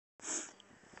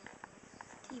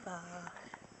Diva.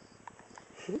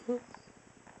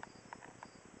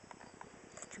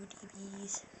 Two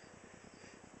DBs.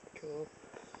 Cool.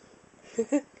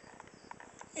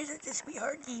 Isn't this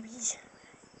sweetheart DBs?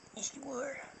 Yes, you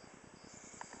were.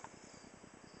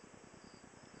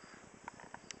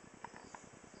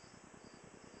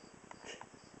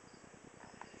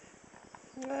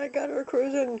 I got her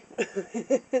cruising.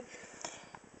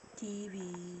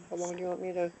 DBs. How long do you want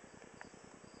me to?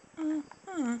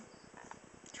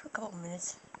 For a couple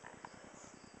minutes.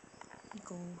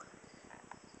 Go.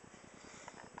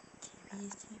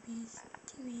 TVs.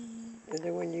 And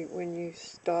then when you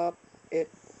stop it,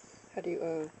 how do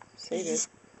you save it?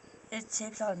 It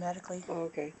saves automatically. Oh,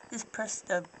 okay. Just press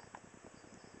the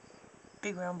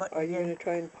big round button. Are you again. going to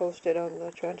try and post it on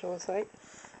the Tarantula site?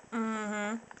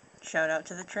 Shout out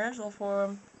to the Tarantula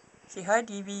forum. Say hi,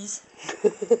 DBs.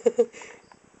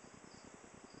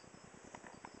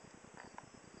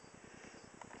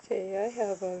 Say, I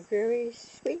have a very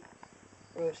sweet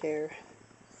rose hair.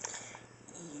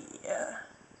 Yeah.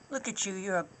 Look at you.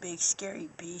 You're a big, scary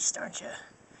beast, aren't you?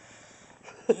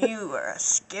 You are a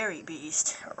scary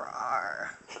beast.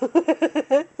 Rawr.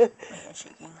 My hand's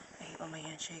shaking. I hate when my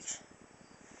hand shakes.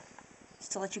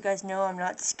 Just to let you guys know, I'm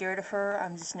not scared of her.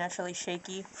 I'm just naturally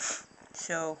shaky.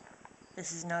 So,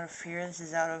 this is not a fear. This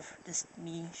is out of just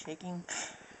me shaking.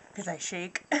 Because I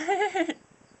shake.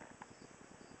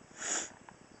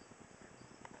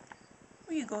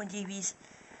 Where you going, DBs?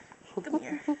 Come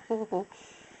here. Come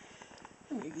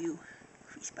here, you.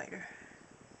 Goofy spider.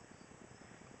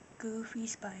 Goofy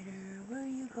spider, where are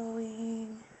you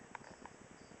going?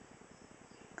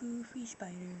 Goofy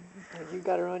spider. You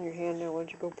got her on your hand now. Why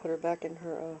don't you go put her back in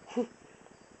her,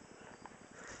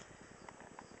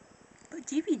 But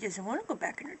DB doesn't want to go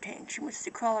back in her tank. She wants to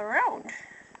crawl around.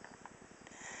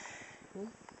 Oh.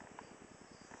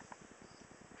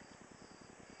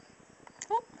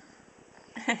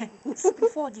 Slip and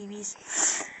fall, DBs.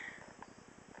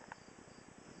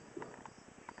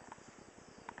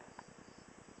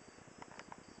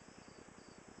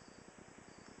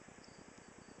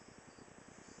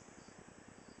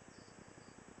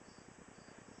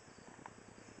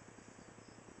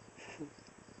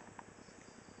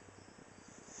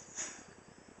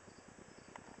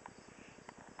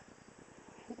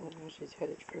 Oh, she's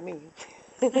headed for me.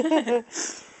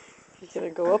 She's going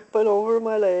to go up and over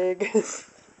my leg.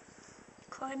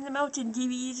 Climb the mountain,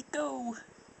 DBs. Go.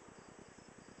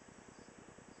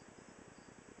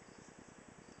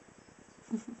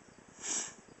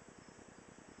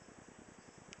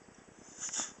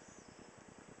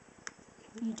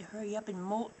 You need to hurry up and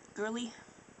molt, girly.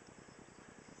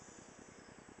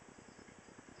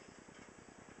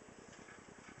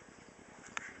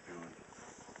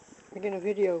 Making a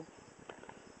video.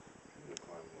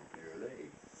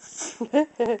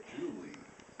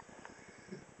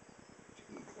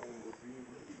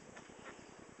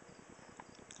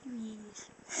 DBs.